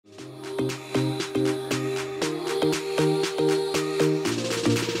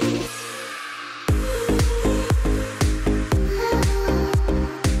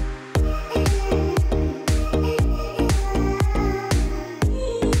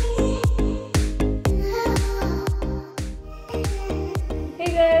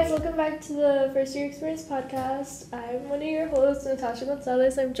back to the First Year Experience Podcast. I'm one of your hosts, Natasha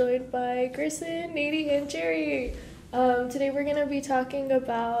Gonzalez. I'm joined by Grayson, Nady, and Jerry. Today we're going to be talking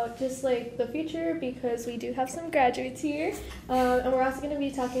about just like the future because we do have some graduates here. And we're also going to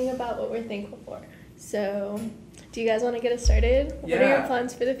be talking about what we're thankful for. So, do you guys want to get us started? Yeah. What are your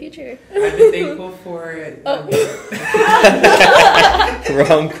plans for the future? I've been thankful for...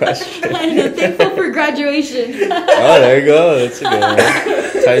 Wrong question. I'm thankful for graduation. Oh, there you go. That's a good one.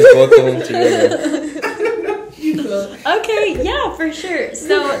 Ties both of them together. Okay, yeah, for sure.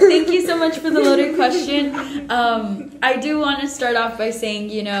 So thank you so much for the loaded question. I do want to start off by saying,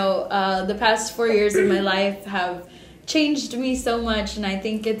 the past 4 years of my life have changed me so much, and I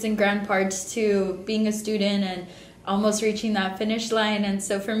think it's in grand parts to being a student and almost reaching that finish line. And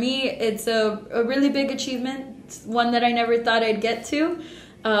so for me, it's a really big achievement, it's one that I never thought I'd get to.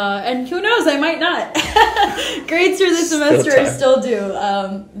 And who knows, I might not. Grades through the semester I still do.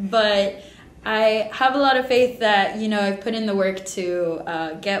 But I have a lot of faith that, I've put in the work to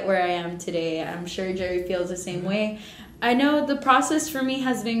get where I am today. I'm sure Jerry feels the same way. I know the process for me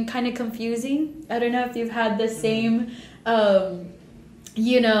has been kind of confusing. I don't know if you've had the same,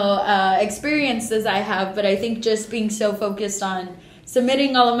 experience as I have, but I think just being so focused on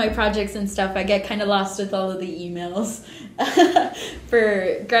submitting all of my projects and stuff, I get kind of lost with all of the emails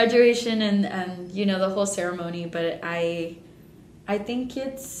for graduation and the whole ceremony. But I think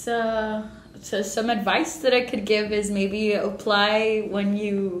it's so some advice that I could give is maybe apply when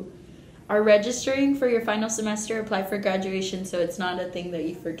you are registering for your final semester, apply for graduation so it's not a thing that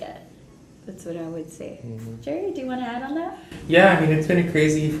you forget. That's what I would say. Mm-hmm. Jerry, do you want to add on that? Yeah, it's been a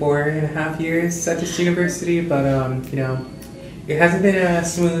crazy 4.5 years at this university, but it hasn't been a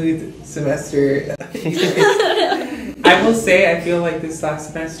smooth semester. I will say, I feel like this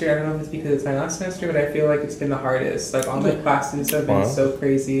last semester, I don't know if it's because it's my last semester, but I feel like it's been the hardest. Like, all my classes have been so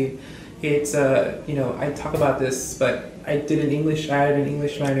crazy. It's, I talk about this, but I had an English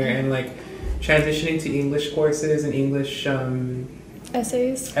minor, and like transitioning to English courses and English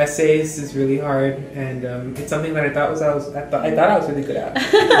essays is really hard, and it's something that I thought I was really good at.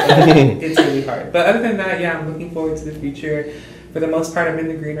 It's really hard. But other than that, yeah, I'm looking forward to the future. For the most part, I'm in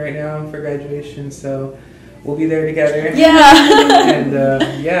the green right now for graduation, so we'll be there together. Yeah. And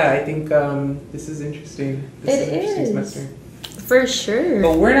I think this is interesting. This is an interesting semester. For sure.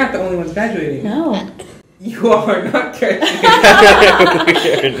 But we're not the only ones graduating. No. You all are not graduating. We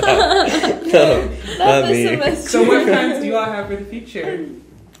are not. No, not me. Semester. So what plans do you all have for the future?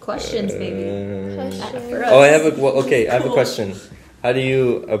 Questions, maybe. I have a question. How do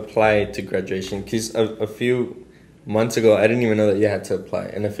you apply to graduation? Because a few months ago, I didn't even know that you had to apply,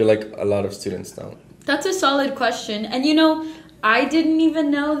 and I feel like a lot of students don't. That's a solid question. And I didn't even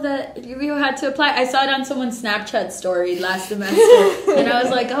know that you had to apply. I saw it on someone's Snapchat story last semester, and I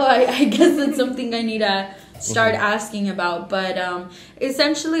was like, I guess that's something I need to start asking about. But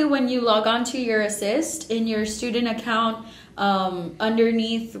essentially, when you log on to your Assist in your student account,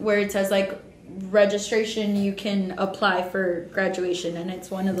 underneath where it says like registration, you can apply for graduation, and it's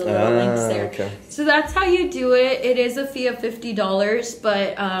one of the little links there. Okay. So that's how you do it. It is a fee of $50,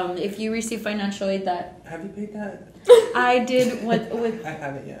 but if you receive financial aid, Have you paid that? I did with I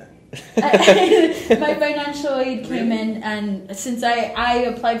haven't yet. my financial aid came in, and since I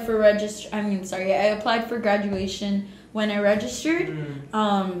applied for I applied for graduation when I registered.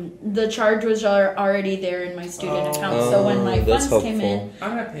 The charge was already there in my student account. So when my funds came in,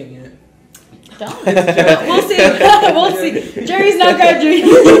 I'm not paying it. Don't. We'll see. We'll see. Jerry's not graduating.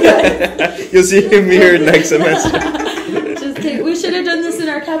 You'll see him here next semester. Just kidding. We should have done this in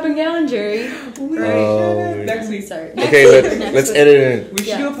our cap and gown, Jerry. Next week. Sorry. Okay, let's edit it in. We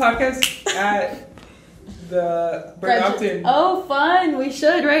should do a podcast at the Upton. Oh, fun. We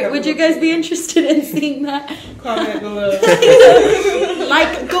should, right? Would you guys be interested in seeing that? Comment below.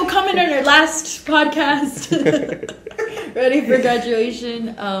 Go comment on our last podcast. Ready for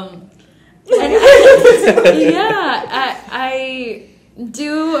graduation. I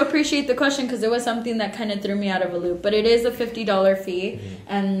do appreciate the question because it was something that kind of threw me out of a loop. But it is a $50 fee,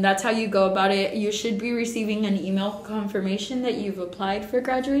 and that's how you go about it. You should be receiving an email confirmation that you've applied for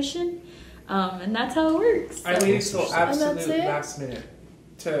graduation, and that's how it works. I waited till absolute last minute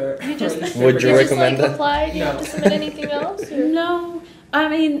to. Would you recommend that? Apply? Do you have to submit anything else? Or? No.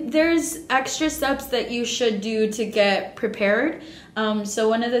 There's extra steps that you should do to get prepared. So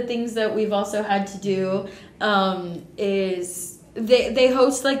one of the things that we've also had to do is they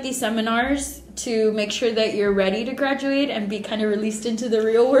host like these seminars to make sure that you're ready to graduate and be kind of released into the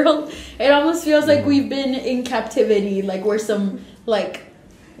real world. It almost feels like we've been in captivity, like we're some like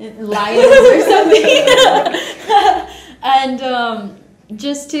lions or something. And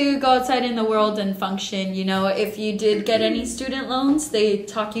just to go outside in the world and function. You know, if you did get any student loans, they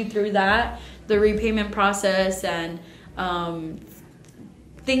talk you through that, the repayment process, and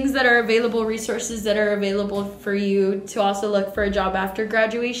things that are available, resources that are available for you to also look for a job after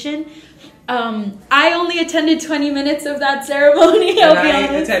graduation. I only attended 20 minutes of that ceremony. And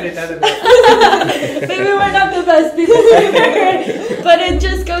I attended none of it. Maybe we're not the best people. But it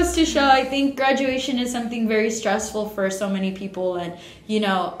just goes to show, I think graduation is something very stressful for so many people. And, you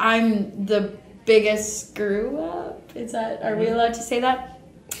know, I'm the biggest screw up. Are we allowed to say that?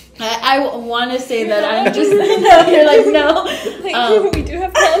 I want to say that I'm just, no, you're like, no. We do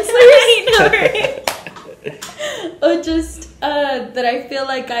have counselors. I know, right? Or just that I feel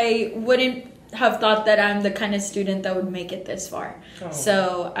like I wouldn't have thought that I'm the kind of student that would make it this far. Oh.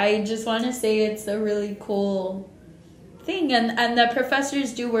 So I just want to say it's a really cool thing, and that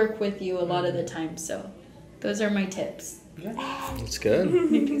professors do work with you a lot of the time. So those are my tips. Yeah. That's good.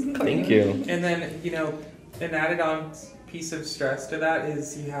 Thank you. And then, you know, an added on piece of stress to that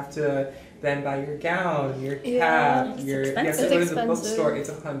is you have to then buy your gown, your cap, you have to go to the bookstore. It's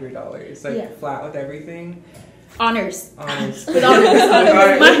 $100, like flat with everything. Honors. With honors.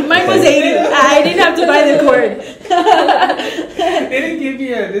 Mine was 80. I didn't have to buy the cord. They didn't give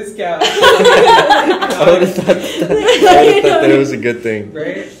you a discount. I would have thought that it was a good thing.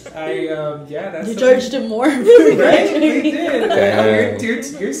 Right? That's you charged him more. Right? We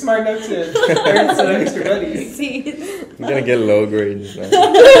did. You're smart enough to earn some extra money. I'm gonna get low grades now.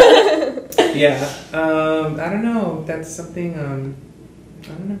 Yeah. I don't know. That's something. I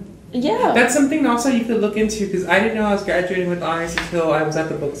don't know. Yeah. That's something also you could look into, because I didn't know I was graduating with honors until I was at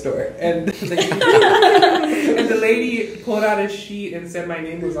the bookstore. And the lady pulled out a sheet and said my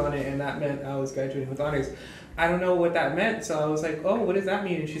name was on it, and that meant I was graduating with honors. I don't know what that meant, so I was like, oh, what does that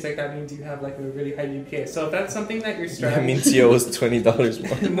mean? And she's like, that means you have like a really high GPA. So if that's something that you're striving... That means you owe us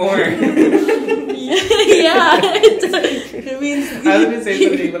 $20 more. Yeah. It means... I was going to say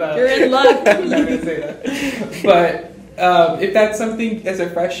something, but you're in luck. I'm not going to say that. But... if that's something as a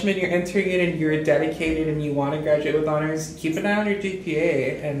freshman you're entering it and you're dedicated and you want to graduate with honors, keep an eye on your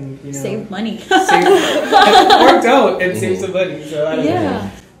GPA and, you know, save money. Or don't and save some money. So I don't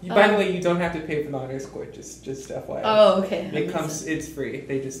know. By the way, you don't have to pay for the honors score. Just FYI. Oh, okay. It's free.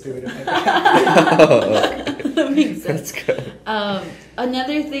 They just threw it in my That makes sense. That's good.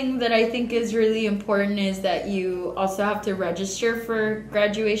 Another thing that I think is really important is that you also have to register for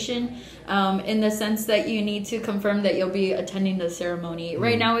graduation, in the sense that you need to confirm that you'll be attending the ceremony.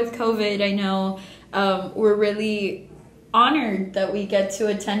 Right now with COVID, I know we're really honored that we get to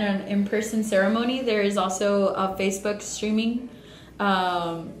attend an in-person ceremony. There is also a Facebook streaming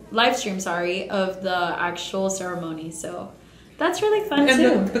live stream, of the actual ceremony. So that's really fun too.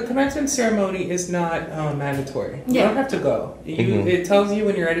 And the commencement ceremony is not mandatory. You don't have to go. It tells you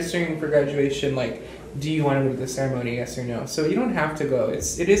when you're registering for graduation, like, do you want to go to the ceremony, yes or no? So you don't have to go.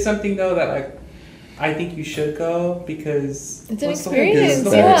 It is something though that, like, I think you should go, because it's an experience.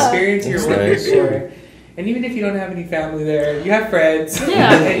 The whole experience you're working for. And even if you don't have any family there, you have friends.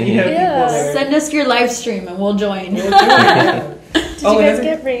 Yeah. And you have people there. Send us your live stream and we'll join. Did you guys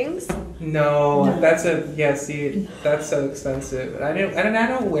get rings? No, that's that's so expensive. I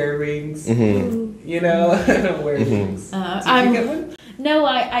don't wear rings. You know, I don't wear rings. Did you get one? No,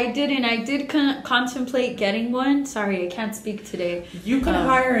 I didn't. I did contemplate getting one. Sorry, I can't speak today. You could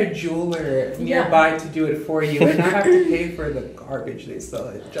hire a jeweler nearby to do it for you and not have to pay for the garbage they sell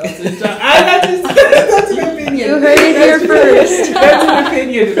at Johnson Johnson. That's an opinion. You heard it here first.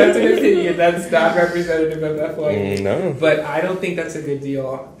 That's an opinion. That's not representative of FYE. No. But I don't think that's a good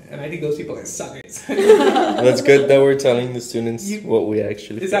deal. And I think those people are suckers. That's good that we're telling the students what we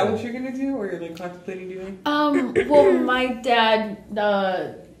actually Is that what you're going to do, or you're like contemplating doing? Well, my dad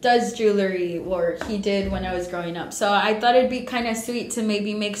does jewelry, or he did when I was growing up. So I thought it'd be kind of sweet to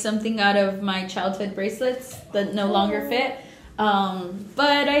maybe make something out of my childhood bracelets that no longer fit.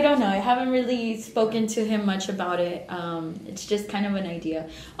 But I don't know. I haven't really spoken to him much about it. It's just kind of an idea.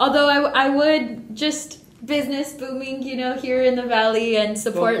 Although I would just... business booming, you know, here in the valley, and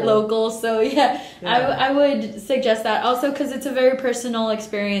support local. So I would suggest that also, because it's a very personal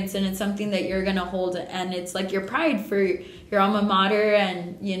experience and it's something that you're gonna hold, and it's like your pride for your alma mater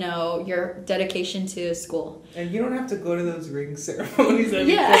and, you know, your dedication to school. And you don't have to go to those ring ceremonies.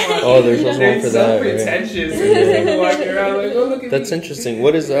 There's also one for that. They're so pretentious. Right? Walking around like, oh, look at That's interesting.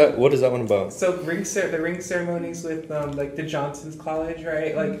 What is that? What is that one about? So the ring ceremonies with like the Johnson's College,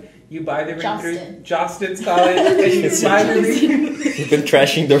 right? Like, you buy the ring through Johnston's College, and you buy the ring. You've been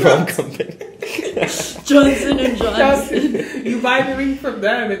trashing the wrong company. Johnson and Johnson. You buy the ring from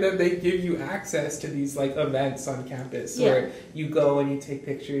them, and then they give you access to these like events on campus where you go and you take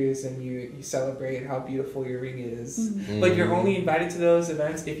pictures and you celebrate how beautiful your ring is. Mm-hmm. Like you're only invited to those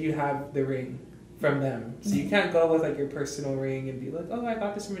events if you have the ring from them. So you can't go with like your personal ring and be like, oh, I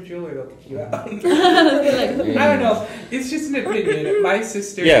got this from a jeweler. They'll kick you out. I don't know. It's just an opinion. My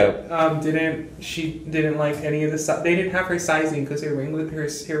sister didn't like any of the they didn't have her sizing because her ring with her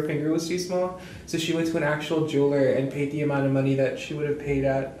finger was too small. So she went to an actual jeweler and paid the amount of money that she would have paid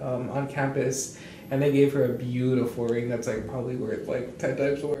at on campus. And they gave her a beautiful ring that's like probably worth like 10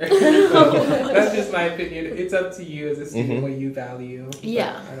 times more. So that's just my opinion. It's up to you as a student what you value.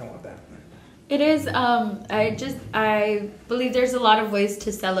 Yeah. I don't want that. It is. I believe there's a lot of ways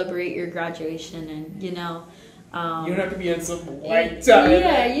to celebrate your graduation, and you know. You don't have to be in some white tie.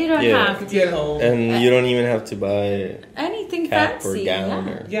 Yeah, you don't have to. Get home. And you don't even have to buy anything cap fancy. or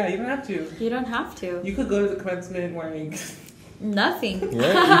gown. Yeah. You don't have to. You don't have to. You could go to the commencement wearing nothing. Right, you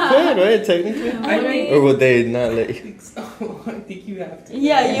could, right? Technically. Or would they not let you? I think you have to.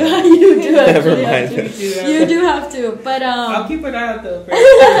 Yeah, you do have Never to. mind. You do have to, but I'll keep an eye out though.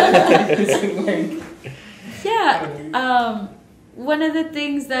 Yeah. One of the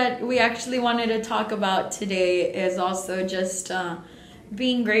things that we actually wanted to talk about today is also just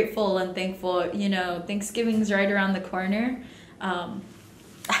being grateful and thankful. You know, Thanksgiving's right around the corner.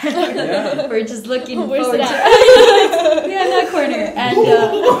 We're just looking Where's forward to yeah, that corner. And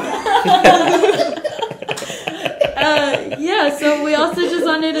so we also just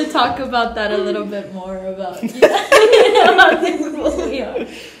wanted to talk about that a little bit more about how thankful we are.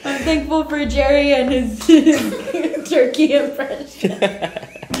 I'm thankful for Jerry and his turkey impression.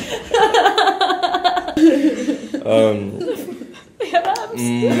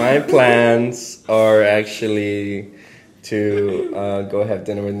 My plans are actually to go have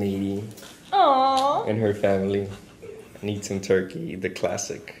dinner with Needy and her family and eat some turkey, the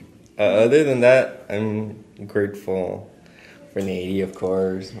classic. Other than that, I'm grateful for Needy, of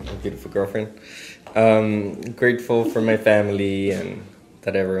course, my beautiful girlfriend. Grateful for my family and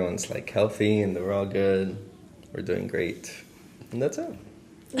that everyone's like healthy and they're all good. We're doing great. And that's it.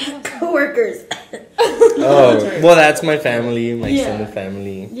 Coworkers. Oh, well, that's my family, my extended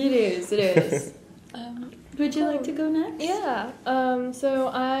family. It is. Would you like to go next? Yeah. So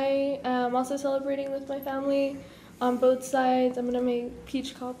I am also celebrating with my family on both sides. I'm gonna make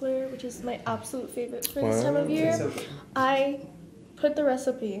peach cobbler, which is my absolute favorite for this time of year. So I put the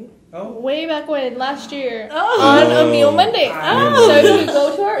recipe Oh. way back when, last year, on a Meal Monday. So if you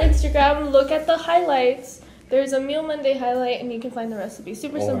go to our Instagram, look at the highlights. There's a Meal Monday highlight, and you can find the recipe.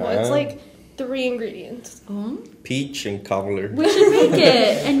 Super simple. wow. It's like 3 ingredients. Peach and cobbler. We should make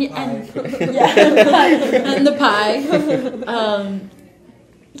it. And the pie.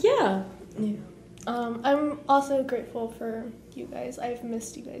 Yeah. I'm also grateful for you guys. I've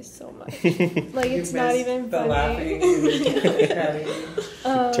missed you guys so much. Like, You it's not missed even the funny. laughing and chatting.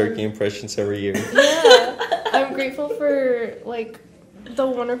 Turkey impressions every year. Yeah. I'm grateful for, like, the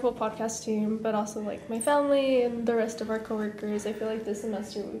wonderful podcast team, but also, like, my family and the rest of our coworkers. I feel like this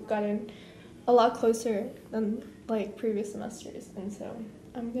semester we've gotten a lot closer than, like, previous semesters, and so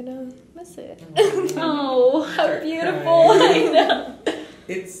I'm gonna miss it. Oh, how beautiful. I know.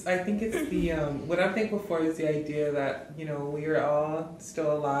 I think it's the, what I'm thankful for is the idea that, you know, we are all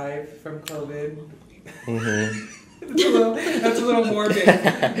still alive from COVID. That's a little morbid.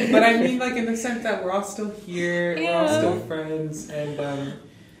 But I mean, like, in the sense that we're all still here, we're all still friends, and,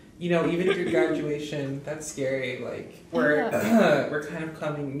 you know, even through graduation, that's scary. Like, we're kind of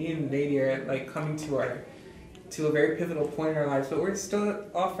coming, me and Nady are, like, coming to a very pivotal point in our lives, but we're still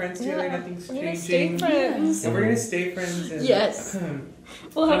all friends together, nothing's changing. We're gonna stay friends. And we're gonna stay friends. And, Yes.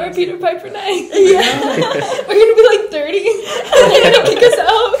 We'll have our Peter Piper night. Yeah. We're gonna be like 30, and they're gonna kick us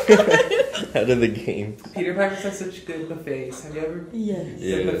out. Out of the game. Peter Piper's has such good buffets. Have you ever Yes.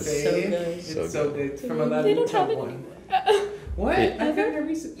 Yeah, been it's buffet? so good. It's so good. It's from They 11 don't to have it. 1. What? Yeah. I've been there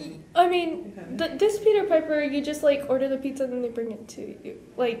recently. I mean, this Peter Piper, you just like order the pizza and then they bring it to you.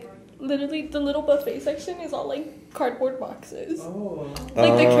 Like, literally, the little buffet section is all like cardboard boxes. Oh.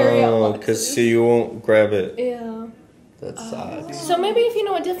 Like the carry-out boxes. Because so you won't grab it. Yeah. That's sad. So maybe if you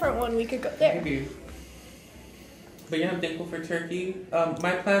know a different one, we could go there. Maybe. But yeah, I'm thankful for turkey.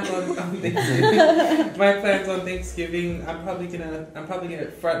 My plans on Thanksgiving. My plans on Thanksgiving. I'm probably gonna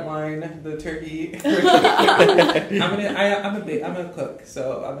frontline the turkey. I'm a cook,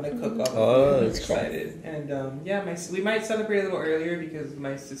 so I'm gonna cook all the food. I'm that's cool. excited. And we might celebrate a little earlier because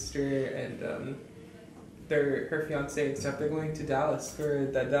my sister and her fiance and stuff, they're going to Dallas for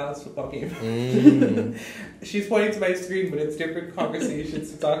that Dallas football game. She's pointing to my screen, but it's different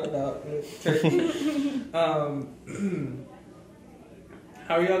conversations to talk about with Turkey.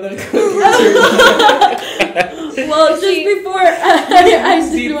 How are y'all gonna cook your turkey? Well, just before I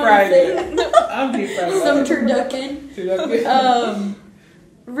deep fried it. I'm deep fried. Some turducken.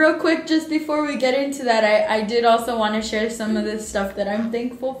 Real quick, just before we get into that, I did also want to share some of the stuff that I'm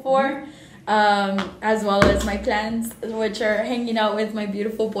thankful for, as well as my plans, which are hanging out with my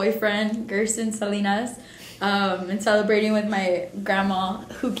beautiful boyfriend, Gerson Salinas, and celebrating with my grandma,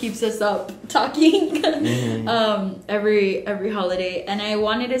 who keeps us up talking every holiday. And I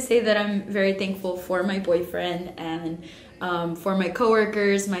wanted to say that I'm very thankful for my boyfriend and for my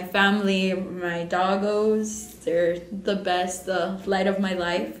coworkers, my family, my doggos. They're the best, the light of my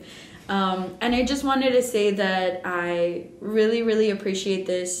life. And I just wanted to say that I really, really appreciate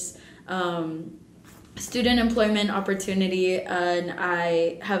this student employment opportunity, and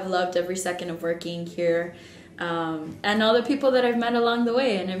I have loved every second of working here, and all the people that I've met along the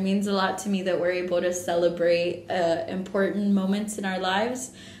way. And it means a lot to me that we're able to celebrate important moments in our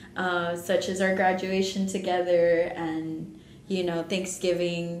lives, such as our graduation together and,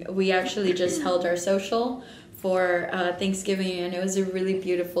 Thanksgiving. We actually just held our social for Thanksgiving, and it was a really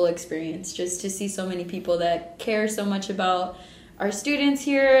beautiful experience just to see so many people that care so much about our students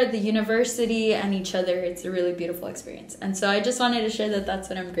here, the university, and each other. It's a really beautiful experience. And so I just wanted to share that that's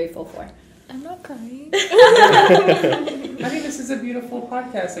what I'm grateful for. I'm not crying. I think this is a beautiful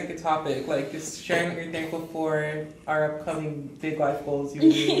podcast, like a topic, like just sharing what you're thankful for, our upcoming big life goals,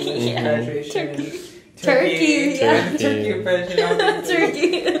 graduation, Turkey impression,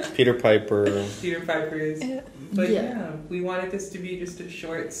 Turkey. Peter Piper's. But we wanted this to be just a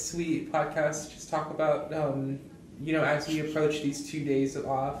short, sweet podcast, just talk about, as we approach these 2 days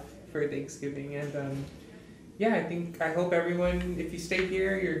off for Thanksgiving. And I hope everyone, if you stay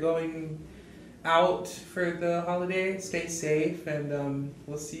here, you're going out for the holiday, stay safe, and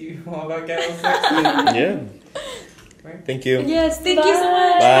we'll see you all about gals next week. Yeah. Right? Thank you. Yes, thank you so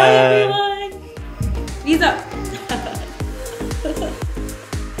much. Bye. Bye, everyone. Peace out.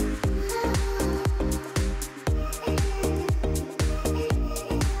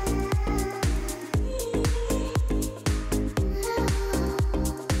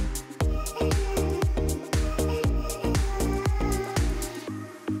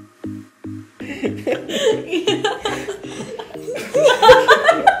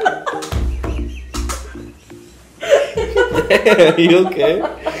 You okay?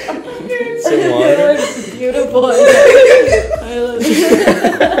 Some water? It was beautiful. I love it.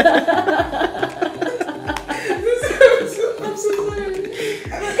 I'm so sorry.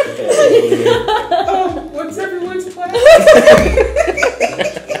 What's everyone's plan?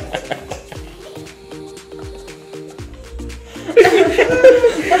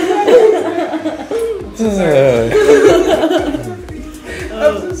 I'm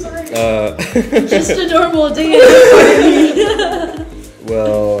so sorry. Just a normal day at the party.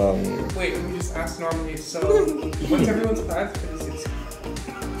 Well, wait, let me just ask normally. So, what's everyone's plans for this?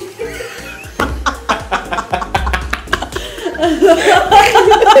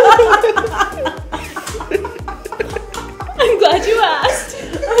 I'm glad you asked.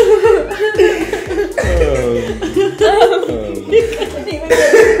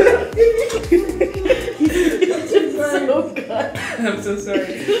 I'm so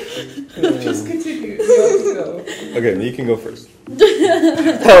sorry. Just continue. Go. okay, you can go first.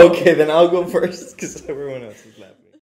 Okay, then I'll go first because everyone else is laughing.